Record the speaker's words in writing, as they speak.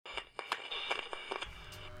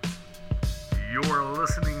You're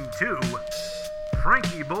listening to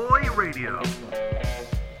FrankieBoi Radio.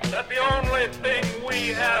 That the only thing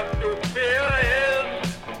we have to fear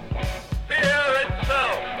is fear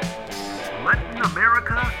itself. Letting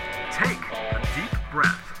America take a deep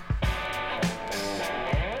breath.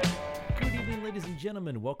 Good evening, ladies and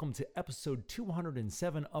gentlemen. Welcome to episode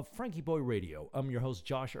 207 of FrankieBoi Radio. I'm your host,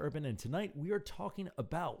 Josh Urban, and tonight we are talking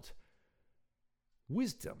about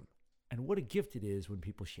wisdom and what a gift it is when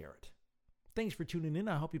people share it. Thanks for tuning in.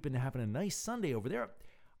 I hope you've been having a nice Sunday over there.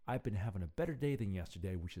 I've been having a better day than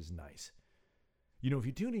yesterday, which is nice. You know, if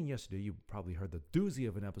you tuned in yesterday, you probably heard the doozy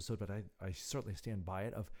of an episode, but I certainly stand by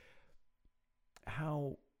it, of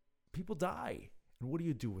how people die and what do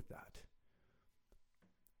you do with that?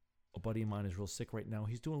 A buddy of mine is real sick right now.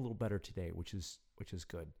 He's doing a little better today, which is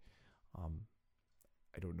good.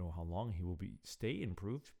 I don't know how long he will stay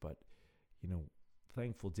improved, but you know,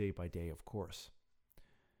 thankful day by day, of course.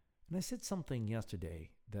 And I said something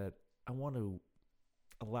yesterday that I want to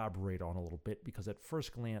elaborate on a little bit, because at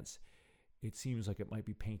first glance, it seems like it might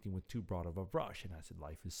be painting with too broad of a brush. And I said,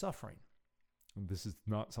 life is suffering. And this is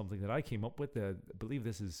not something that I came up with. I believe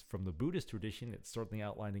this is from the Buddhist tradition. It's certainly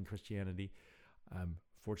outlined in Christianity. I'm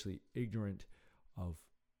fortunately ignorant of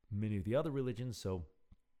many of the other religions, so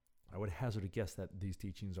I would hazard a guess that these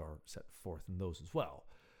teachings are set forth in those as well.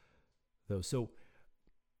 So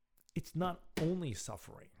it's not only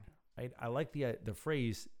suffering. Right? I like the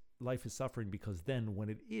phrase, life is suffering, because then when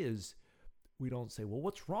it is, we don't say, well,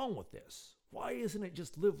 what's wrong with this? Why isn't it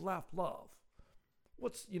just live, laugh, love?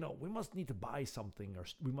 We must need to buy something, or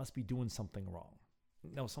we must be doing something wrong.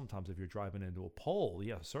 Now, sometimes if you're driving into a pole,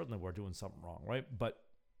 yeah, certainly we're doing something wrong, right? But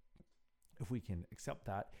if we can accept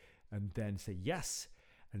that and then say yes,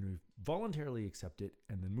 and we voluntarily accept it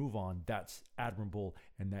and then move on, that's admirable,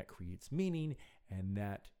 and that creates meaning, and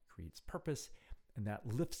that creates purpose, and that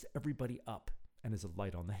lifts everybody up and is a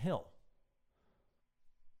light on the hill.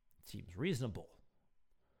 It seems reasonable.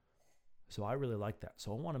 So I really like that.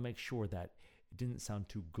 So I want to make sure that it didn't sound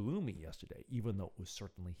too gloomy yesterday, even though it was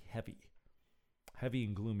certainly heavy. Heavy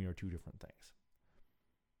and gloomy are two different things.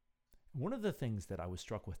 One of the things that I was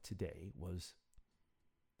struck with today was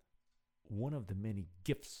one of the many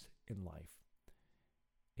gifts in life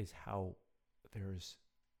is how there's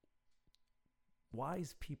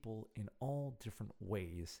wise people in all different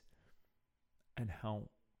ways, and how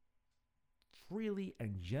freely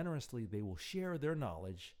and generously they will share their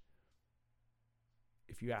knowledge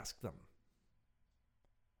if you ask them.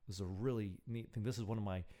 This is a really neat thing. This is one of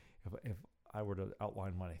my, if I were to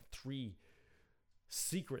outline my 3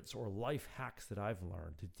 secrets or life hacks that I've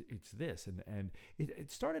learned, it's this. And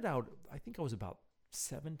it started out, I think I was about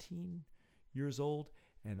 17 years old,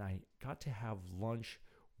 and I got to have lunch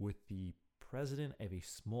with the president of a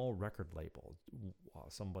small record label.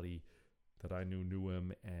 Somebody that I knew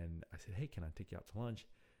him, and I said, hey, can I take you out to lunch?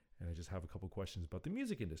 And I just have a couple questions about the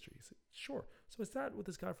music industry. He said, sure. So I sat with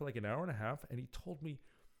this guy for like an hour and a half, and he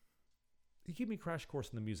gave me a crash course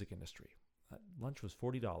in the music industry. Lunch was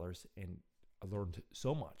 $40, and I learned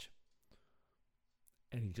so much.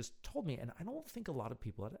 And he just told me, and I don't think a lot of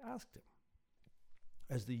people had asked him.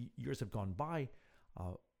 As the years have gone by,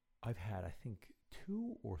 I've had, I think,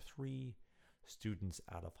 2 or 3 students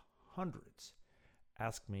out of hundreds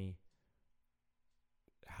ask me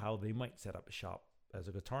how they might set up a shop as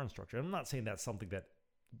a guitar instructor. I'm not saying that's something that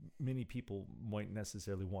many people might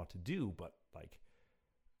necessarily want to do, but like,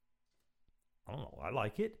 I don't know, I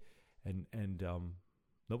like it, and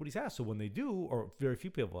nobody's asked. So when they do, or very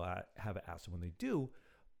few people have asked, so when they do,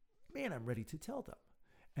 man, I'm ready to tell them.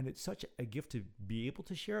 And it's such a gift to be able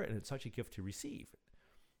to share it, and it's such a gift to receive.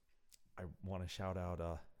 I want to shout out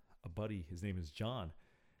a buddy. His name is John,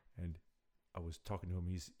 and I was talking to him.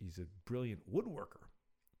 He's a brilliant woodworker,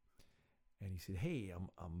 and he said, "Hey,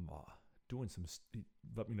 I'm doing some." He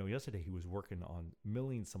let me know yesterday he was working on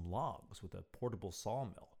milling some logs with a portable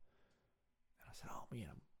sawmill. And I said, "Oh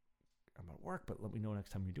man, I'm at work, but let me know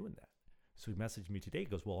next time you're doing that." So he messaged me today. He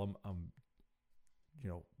goes, "Well, I'm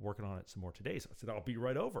working on it some more today." So I said, "I'll be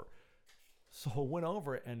right over." So I went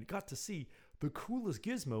over and got to see the coolest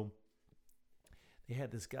gizmo. They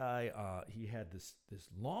had this guy, he had this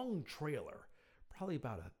long trailer, probably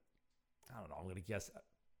about I don't know, I'm going to guess,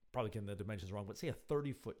 probably getting the dimensions wrong, but say a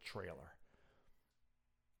 30-foot trailer,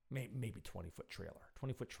 maybe 20-foot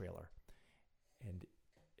trailer, and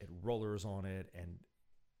it had rollers on it, and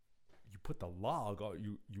you put the log,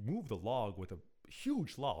 you move the log with a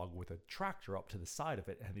huge log with a tractor up to the side of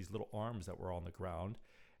it, and these little arms that were on the ground,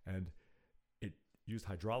 and it used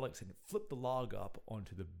hydraulics, and it flipped the log up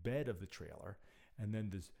onto the bed of the trailer. And then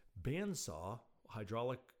this bandsaw,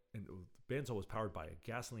 hydraulic and the bandsaw was powered by a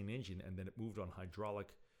gasoline engine, and then it moved on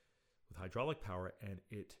hydraulic power, and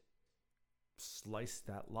it sliced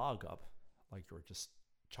that log up like you were just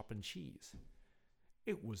chopping cheese.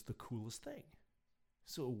 It was the coolest thing.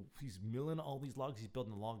 So he's milling all these logs. He's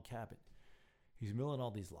building a log cabin. He's milling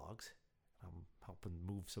all these logs. I'm helping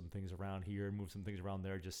move some things around here, move some things around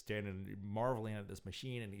there, just standing marveling at this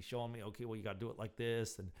machine. And he's showing me, okay, well, you got to do it like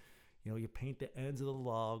this. And, you paint the ends of the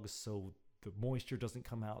logs so the moisture doesn't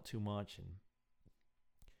come out too much.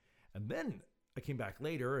 And then I came back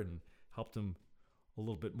later and helped him a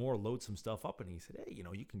little bit more, load some stuff up. And he said, hey,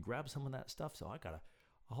 you can grab some of that stuff. So I got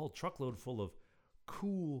a whole truckload full of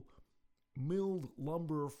cool milled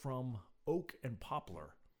lumber from oak and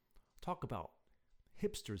poplar. Talk about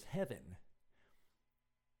hipster's heaven.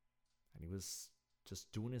 And he was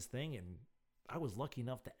just doing his thing, and I was lucky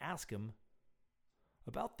enough to ask him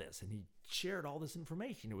about this, and he shared all this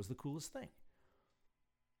information. It was the coolest thing.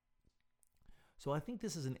 So I think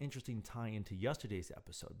this is an interesting tie into yesterday's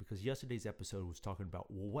episode, because yesterday's episode was talking about,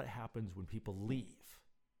 well, what happens when people leave?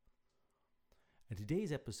 And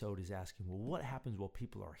today's episode is asking, well, what happens while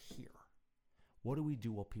people are here? What do we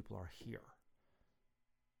do while people are here?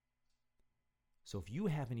 So if you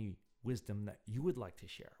have any wisdom that you would like to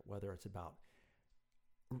share, whether it's about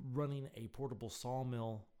running a portable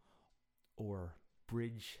sawmill or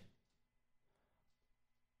bridge,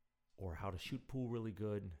 or how to shoot pool really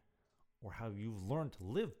good, or how you've learned to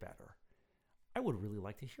live better, I would really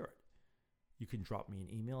like to hear it. You can drop me an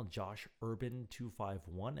email,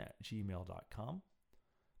 joshurban251@gmail.com.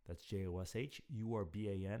 That's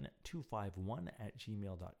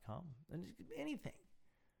JOSHURBAN251@gmail.com. And anything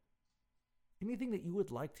that you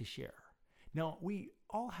would like to share. Now, we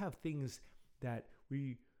all have things that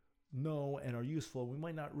we know and are useful. We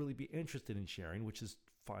might not really be interested in sharing, which is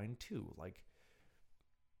fine too. Like,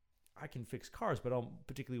 I can fix cars, but I don't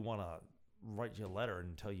particularly want to write you a letter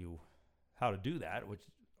and tell you how to do that, which,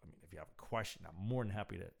 I mean, if you have a question, I'm more than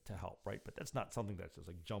happy to help, right? But that's not something that's just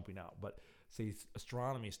like jumping out. But say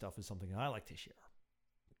astronomy stuff is something I like to share.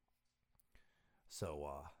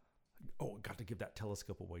 So, I got to give that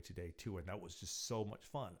telescope away today too, and that was just so much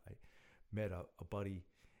fun. I met a buddy,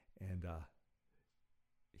 and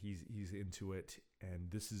he's into it,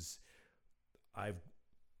 and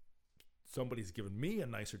somebody's given me a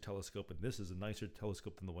nicer telescope, and this is a nicer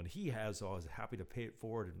telescope than the one he has, so I was happy to pay it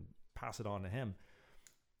forward and pass it on to him.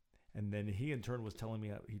 And then he in turn was telling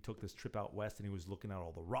me he took this trip out west, and he was looking at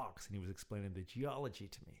all the rocks, and he was explaining the geology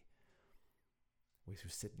to me. We were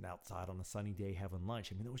sitting outside on a sunny day having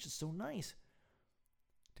lunch. I mean, it was just so nice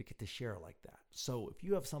to get to share like that. So if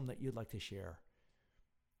you have something that you'd like to share,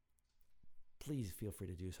 please feel free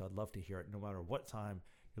to do so. I'd love to hear it no matter what time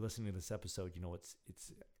you're listening to this episode.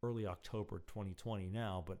 It's early October 2020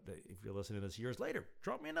 now, but if you're listening to this years later,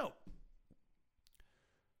 drop me a note.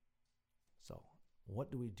 So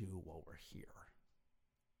what do we do while we're here?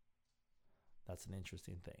 That's an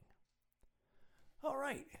interesting thing. All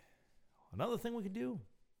right. Another thing we can do,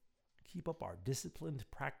 keep up our disciplined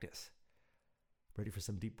practice. Ready for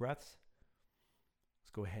some deep breaths?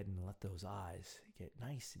 Let's go ahead and let those eyes get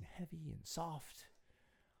nice and heavy and soft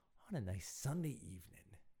on a nice Sunday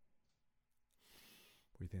evening.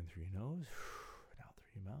 Breathe in through your nose, and out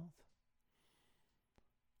through your mouth.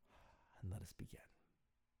 And let us begin.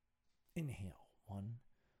 Inhale, 1,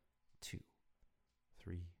 2,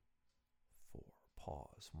 3, 4.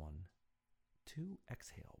 Pause, 1, 2.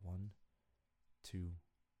 Exhale, 1, 2,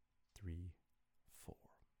 3, 4.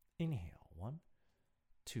 Inhale, 1,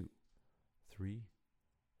 2, 3,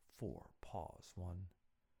 4. Pause, 1,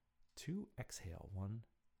 2. Exhale, 1,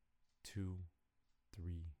 2,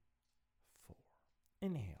 3, 4.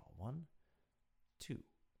 Inhale, 1, 2,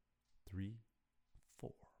 3,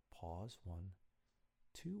 4. Pause, 1,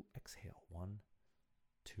 2. Exhale, 1,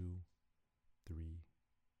 2, 3,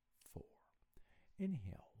 4.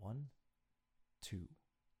 Inhale, 1, 2,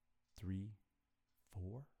 3,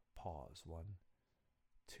 4. Pause, 1,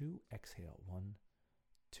 2. Exhale, 1,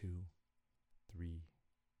 2, 3,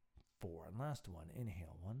 4. And last one.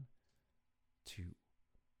 Inhale, 1, 2,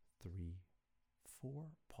 3,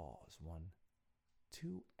 4. Pause, 1,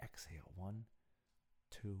 2. Exhale, 1,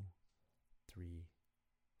 2, 3,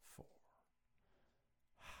 4.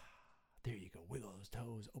 There you go. Wiggle those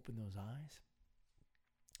toes. Open those eyes.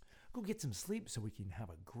 Go get some sleep so we can have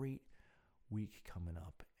a great week coming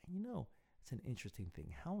up. And it's an interesting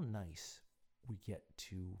thing how nice we get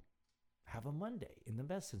to have a Monday in the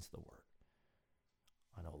best sense of the word.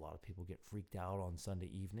 I know a lot of people get freaked out on Sunday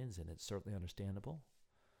evenings, and it's certainly understandable.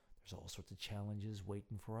 There's all sorts of challenges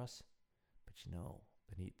waiting for us. But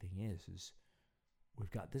the neat thing is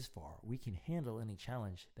we've got this far. We can handle any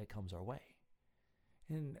challenge that comes our way.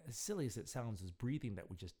 And as silly as it sounds, as breathing that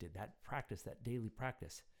we just did, that practice, that daily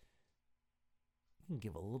practice, you can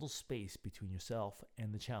give a little space between yourself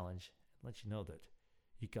and the challenge and let you know that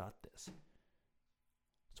you got this.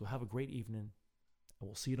 So have a great evening, and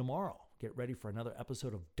we'll see you tomorrow. Get ready for another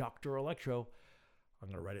episode of Dr. Electro. I'm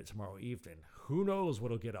going to write it tomorrow evening. Who knows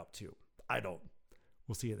what he'll get up to? I don't.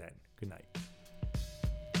 We'll see you then. Good night.